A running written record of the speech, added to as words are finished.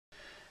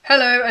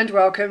Hello and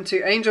welcome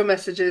to Angel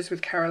Messages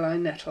with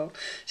Caroline Nettle.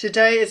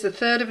 Today is the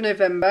 3rd of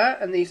November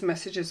and these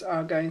messages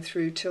are going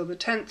through till the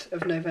 10th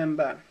of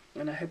November,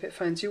 and I hope it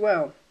finds you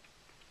well.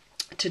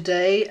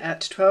 Today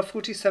at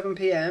 12:47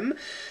 p.m.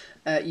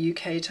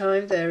 UK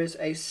time there is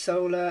a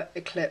solar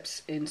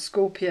eclipse in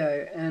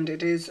Scorpio, and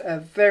it is a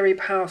very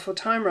powerful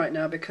time right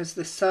now because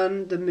the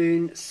Sun, the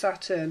Moon,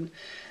 Saturn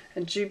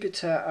and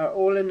Jupiter are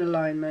all in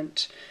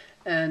alignment,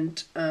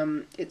 and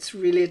it's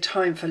really a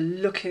time for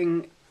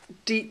looking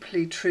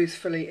deeply,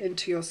 truthfully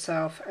into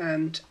yourself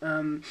and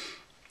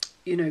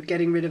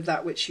getting rid of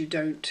that which you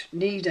don't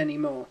need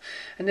anymore.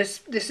 And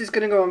this is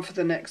going to go on for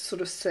the next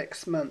sort of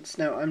 6 months.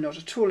 Now, I'm not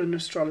at all an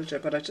astrologer,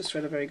 but I just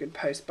read a very good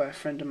post by a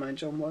friend of mine,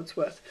 John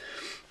Wadsworth,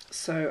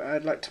 so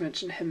I'd like to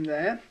mention him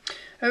there.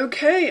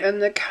 Okay,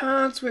 and the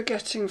cards we're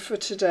getting for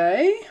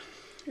today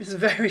is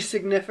very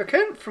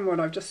significant from what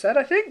I've just said,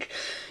 I think.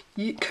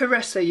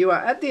 Caressa, you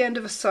are at the end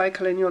of a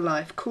cycle in your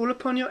life. Call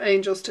upon your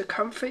angels to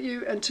comfort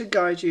you and to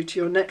guide you to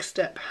your next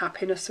step.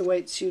 Happiness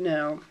awaits you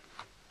now.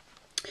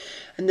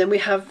 And then we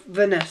have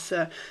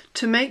Vanessa.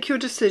 To make your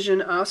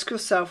decision, ask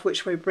yourself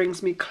which way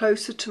brings me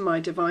closer to my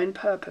divine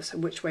purpose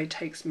and which way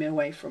takes me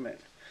away from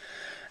it.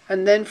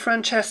 And then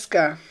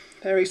Francesca,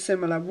 very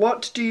similar.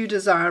 What do you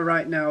desire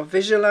right now?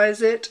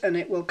 Visualize it and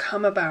it will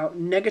come about.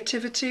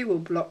 Negativity will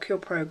block your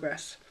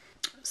progress.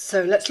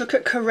 So let's look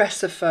at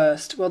Caressa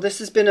first. Well, this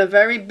has been a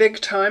very big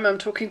time. I'm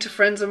talking to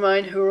friends of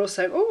mine who are all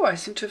saying, oh, I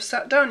seem to have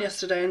sat down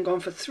yesterday and gone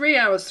for 3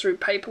 hours through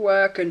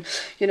paperwork and,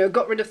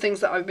 got rid of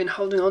things that I've been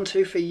holding on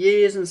to for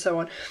years and so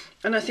on.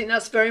 And I think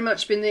that's very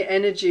much been the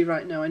energy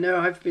right now. I know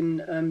I've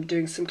been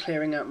doing some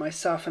clearing out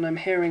myself, and I'm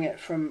hearing it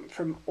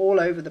from all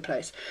over the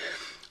place.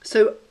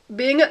 So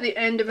being at the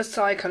end of a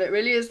cycle, it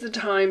really is the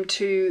time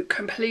to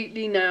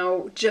completely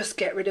now just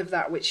get rid of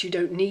that which you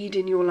don't need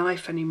in your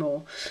life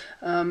anymore.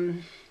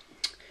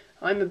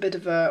 I'm a bit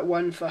of a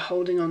one for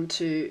holding on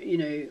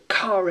to,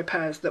 car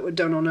repairs that were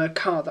done on a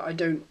car that I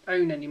don't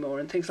own anymore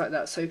and things like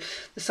that. So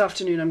this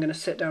afternoon I'm going to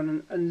sit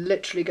down and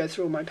literally go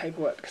through all my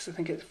paperwork because I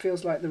think it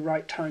feels like the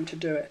right time to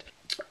do it.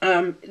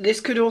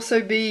 This could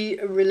also be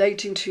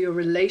relating to your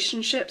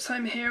relationships,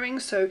 I'm hearing.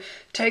 So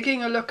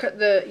taking a look at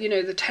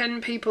the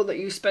 10 people that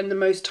you spend the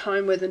most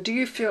time with, and do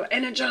you feel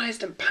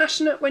energized and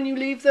passionate when you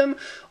leave them,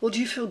 or do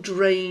you feel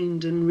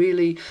drained and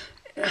really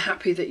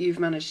happy that you've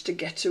managed to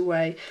get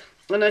away?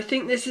 And I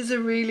think this is a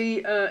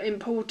really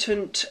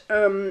important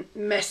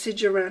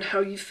message around how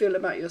you feel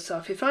about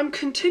yourself. If I'm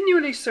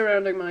continually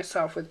surrounding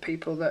myself with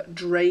people that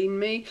drain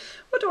me,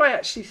 what do I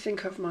actually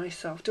think of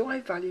myself? Do I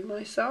value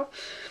myself?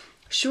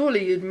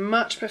 Surely you'd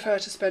much prefer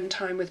to spend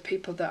time with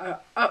people that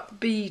are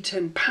upbeat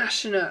and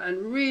passionate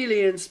and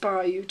really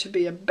inspire you to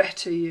be a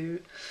better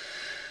you.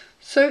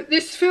 So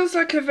this feels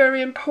like a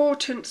very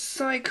important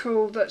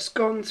cycle that's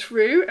gone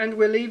through, and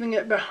we're leaving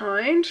it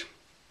behind.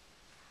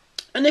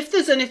 And if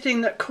there's anything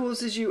that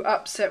causes you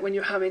upset when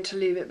you're having to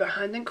leave it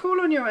behind, then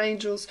call on your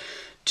angels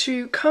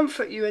to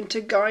comfort you and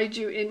to guide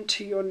you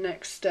into your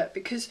next step.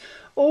 Because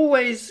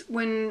always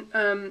when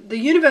the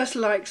universe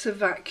likes a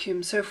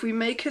vacuum, so if we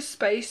make a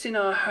space in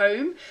our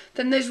home,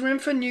 then there's room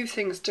for new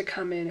things to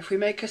come in. If we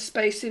make a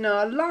space in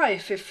our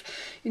life, if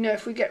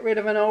we get rid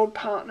of an old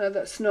partner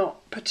that's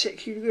not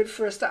particularly good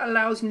for us, that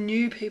allows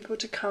new people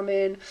to come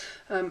in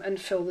and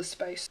fill the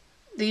space.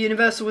 The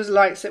universe always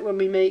likes it when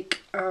we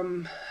make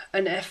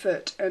an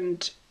effort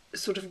and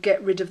sort of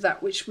get rid of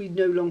that which we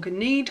no longer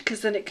need, because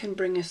then it can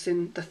bring us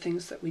in the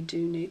things that we do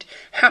need.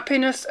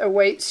 Happiness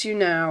awaits you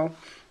now.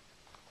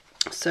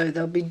 So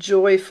there'll be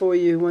joy for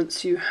you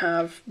once you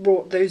have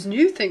brought those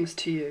new things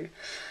to you.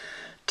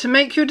 To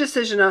make your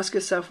decision, ask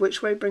yourself,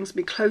 which way brings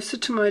me closer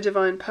to my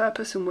divine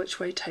purpose and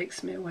which way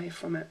takes me away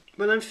from it?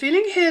 Well, I'm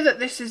feeling here that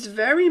this is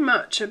very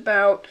much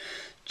about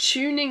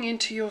tuning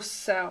into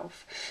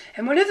yourself.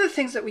 And one of the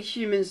things that we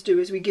humans do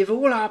is we give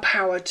all our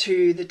power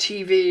to the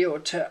TV or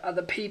to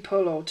other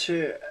people or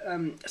to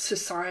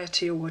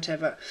society or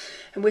whatever.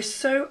 And we're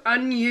so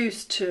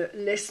unused to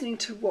listening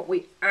to what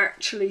we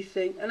actually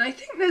think. And I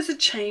think there's a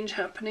change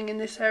happening in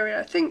this area.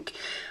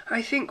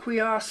 I think we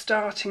are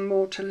starting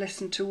more to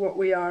listen to what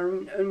we are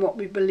and what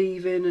we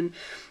believe in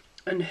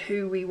and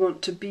who we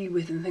want to be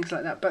with and things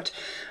like that. But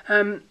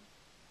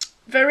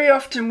very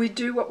often we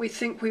do what we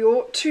think we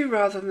ought to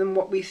rather than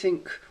what we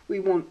think we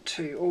want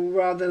to, or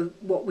rather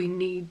what we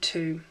need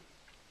to.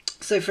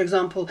 So for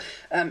example,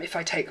 if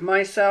I take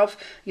myself,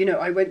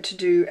 I went to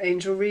do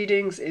angel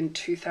readings in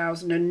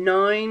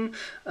 2009.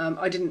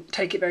 I didn't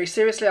take it very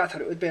seriously. I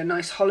thought it would be a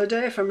nice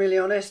holiday, if I'm really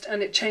honest,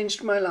 and it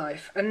changed my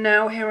life. And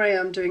now here I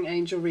am doing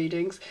angel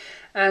readings,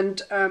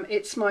 and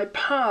it's my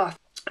path.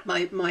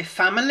 My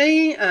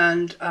family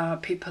and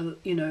people,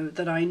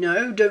 that I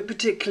know don't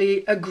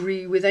particularly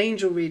agree with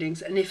angel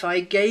readings. And if I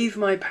gave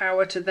my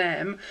power to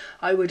them,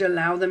 I would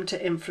allow them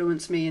to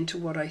influence me into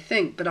what I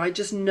think. But I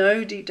just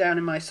know deep down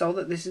in my soul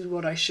that this is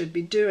what I should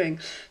be doing.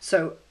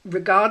 So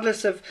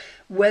regardless of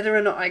whether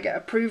or not I get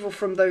approval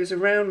from those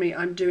around me,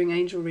 I'm doing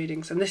angel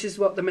readings. And this is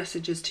what the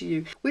message is to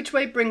you. Which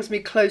way brings me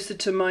closer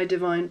to my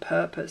divine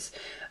purpose?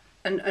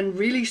 and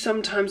really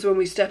sometimes when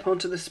we step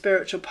onto the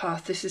spiritual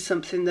path, this is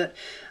something that,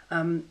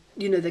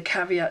 you know, the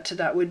caveat to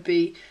that would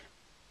be,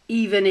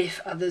 even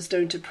if others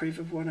don't approve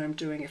of what I'm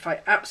doing, if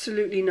I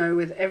absolutely know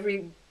with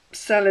every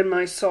cell in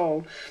my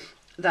soul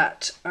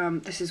that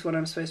this is what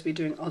I'm supposed to be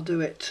doing, I'll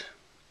do it.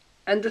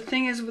 And the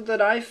thing is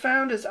that I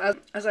found is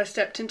as I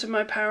stepped into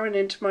my power and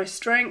into my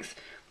strength,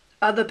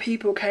 other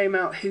people came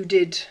out who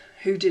did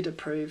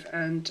approve.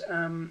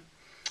 And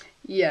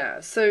yeah,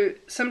 so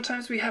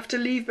sometimes we have to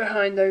leave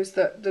behind those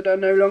that are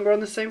no longer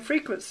on the same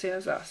frequency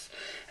as us,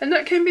 and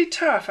that can be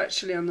tough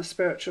actually on the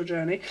spiritual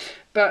journey.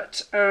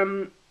 But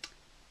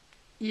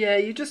yeah,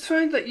 you just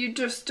find that you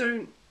just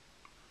don't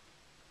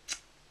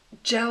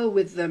gel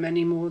with them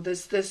anymore.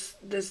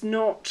 There's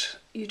not,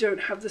 you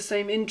don't have the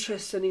same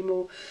interests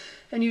anymore,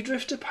 and you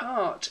drift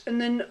apart.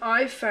 And then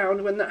I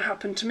found when that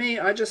happened to me,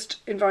 I just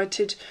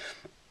invited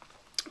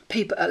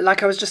people,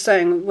 like I was just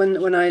saying,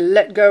 when I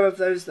let go of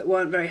those that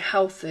weren't very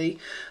healthy,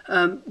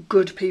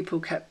 good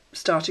people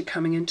started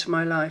coming into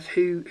my life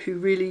who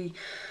really,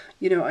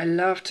 you know, I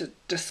love to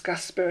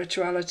discuss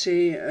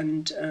spirituality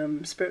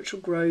and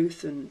spiritual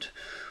growth and,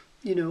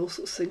 you know, all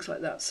sorts of things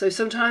like that. So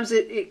sometimes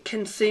it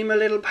can seem a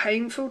little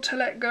painful to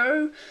let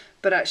go,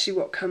 but actually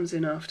what comes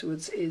in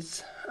afterwards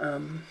is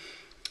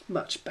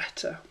much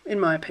better, in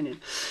my opinion.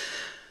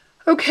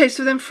 Okay,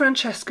 so then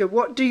Francesca,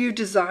 what do you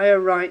desire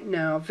right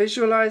now?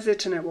 Visualize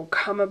it and it will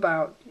come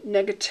about.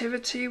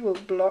 Negativity will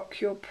block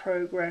your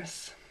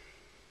progress.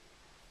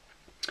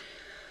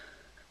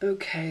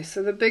 Okay,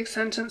 so the big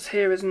sentence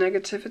here is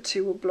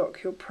negativity will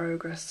block your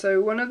progress. So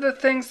one of the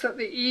things that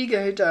the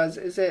ego does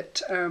is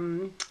it...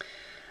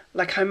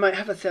 like I might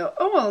have a thought,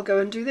 oh, I'll go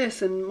and do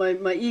this, and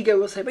my ego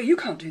will say, but you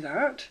can't do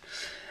that.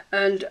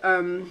 And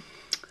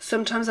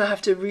sometimes I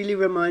have to really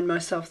remind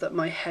myself that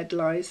my head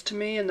lies to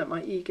me and that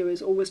my ego is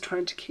always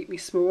trying to keep me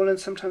small, and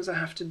sometimes I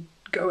have to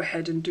go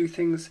ahead and do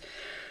things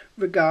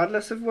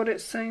regardless of what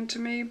it's saying to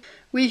me.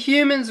 We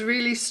humans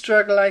really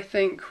struggle, I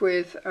think,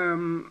 with,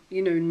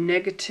 you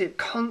know,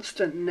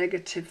 constant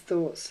negative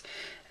thoughts.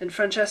 And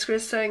Francesca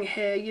is saying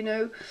here, you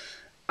know,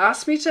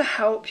 ask me to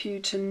help you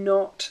to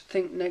not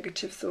think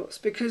negative thoughts,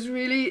 because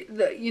really,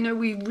 you know,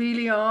 we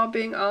really are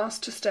being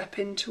asked to step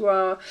into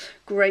our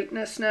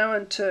greatness now,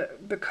 and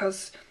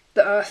because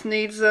the earth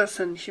needs us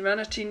and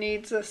humanity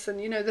needs us,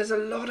 and, you know, there's a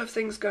lot of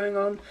things going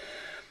on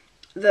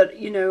that,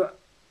 you know,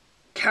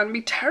 can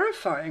be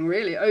terrifying,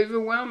 really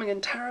overwhelming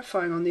and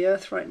terrifying on the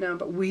earth right now,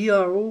 but we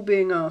are all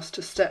being asked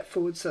to step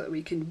forward so that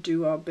we can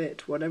do our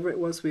bit, whatever it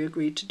was we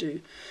agreed to do.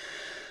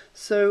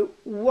 So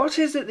what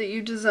is it that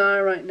you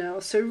desire right now?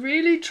 So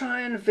really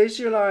try and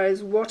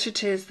visualize what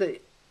it is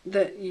that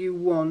you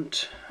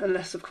want,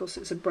 unless of course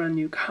it's a brand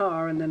new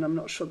car, and then I'm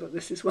not sure that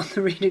this is what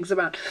the reading's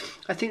about.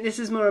 I think this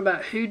is more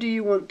about who do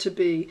you want to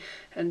be,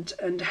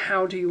 and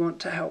how do you want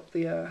to help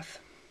the earth.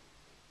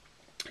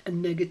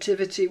 And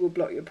negativity will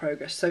block your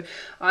progress. So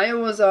I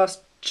always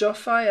ask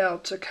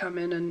Jophiel to come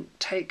in and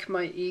take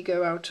my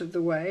ego out of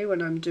the way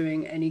when I'm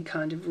doing any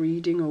kind of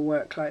reading or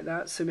work like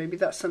that. So maybe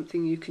that's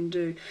something you can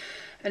do.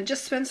 And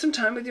just spend some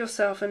time with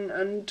yourself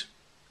and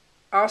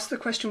ask the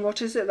question,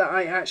 what is it that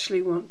I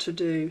actually want to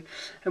do?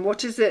 And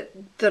what is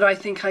it that I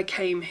think I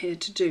came here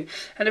to do?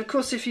 And of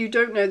course, if you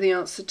don't know the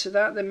answer to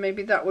that, then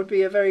maybe that would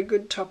be a very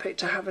good topic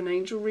to have an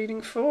angel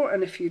reading for.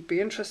 And if you'd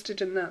be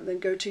interested in that, then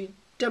go to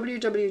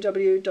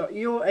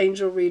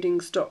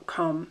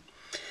www.yourangelreadings.com.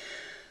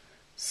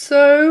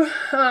 So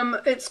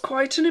it's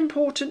quite an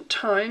important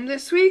time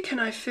this week,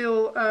 and I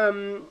feel,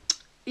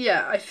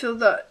 I feel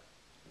that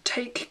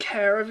take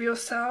care of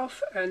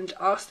yourself and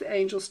ask the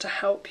angels to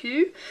help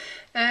you,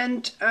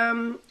 and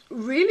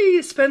really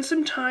spend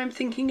some time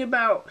thinking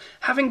about,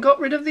 having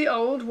got rid of the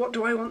old, what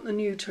do I want the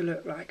new to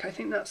look like? I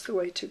think that's the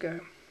way to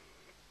go.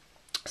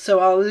 So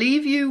I'll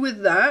leave you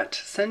with that,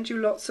 send you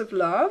lots of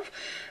love,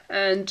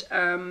 and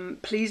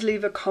please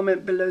leave a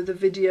comment below the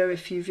video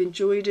if you've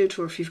enjoyed it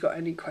or if you've got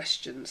any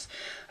questions.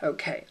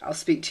 Okay, I'll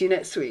speak to you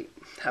next week.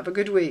 Have a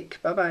good week.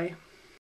 Bye-bye.